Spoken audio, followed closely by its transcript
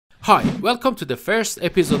Hi, welcome to the first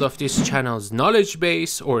episode of this channel's knowledge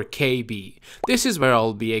base or KB. This is where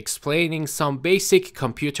I'll be explaining some basic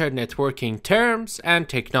computer networking terms and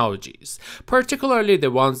technologies, particularly the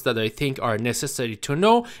ones that I think are necessary to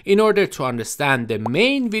know in order to understand the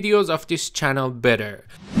main videos of this channel better.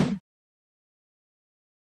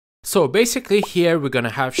 So basically here we're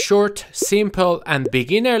gonna have short, simple and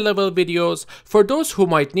beginner level videos for those who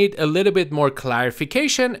might need a little bit more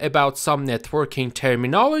clarification about some networking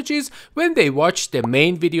terminologies when they watch the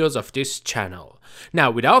main videos of this channel.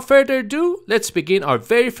 Now without further ado, let's begin our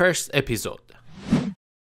very first episode.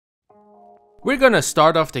 We're gonna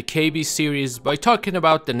start off the KB series by talking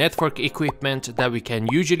about the network equipment that we can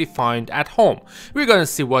usually find at home. We're gonna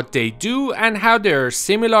see what they do and how they're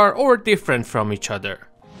similar or different from each other.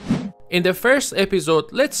 In the first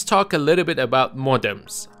episode, let's talk a little bit about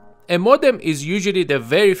modems. A modem is usually the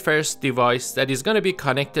very first device that is going to be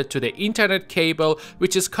connected to the internet cable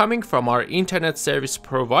which is coming from our internet service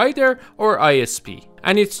provider or ISP.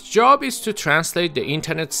 And its job is to translate the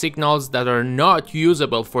internet signals that are not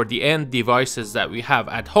usable for the end devices that we have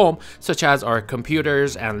at home, such as our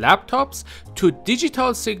computers and laptops, to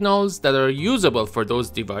digital signals that are usable for those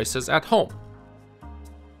devices at home.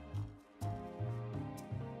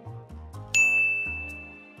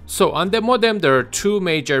 So on the modem there are two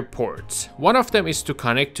major ports. One of them is to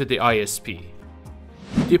connect to the ISP.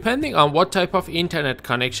 Depending on what type of internet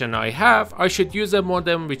connection I have, I should use a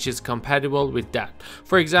modem which is compatible with that.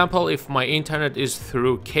 For example, if my internet is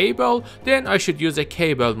through cable, then I should use a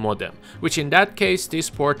cable modem, which in that case this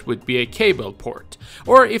port would be a cable port.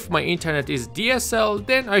 Or if my internet is DSL,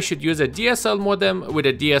 then I should use a DSL modem with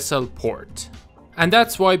a DSL port. And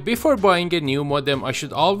that's why before buying a new modem, I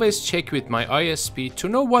should always check with my ISP to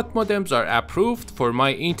know what modems are approved for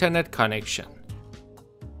my internet connection.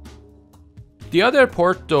 The other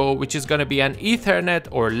port though, which is gonna be an Ethernet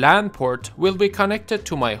or LAN port, will be connected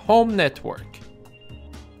to my home network.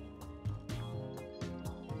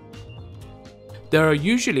 There are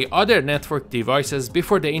usually other network devices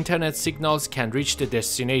before the internet signals can reach the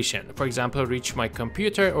destination, for example reach my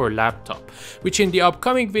computer or laptop, which in the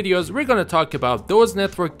upcoming videos we're gonna talk about those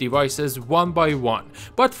network devices one by one.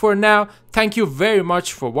 But for now, thank you very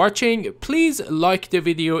much for watching. Please like the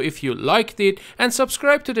video if you liked it and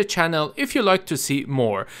subscribe to the channel if you like to see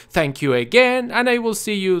more. Thank you again and I will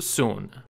see you soon.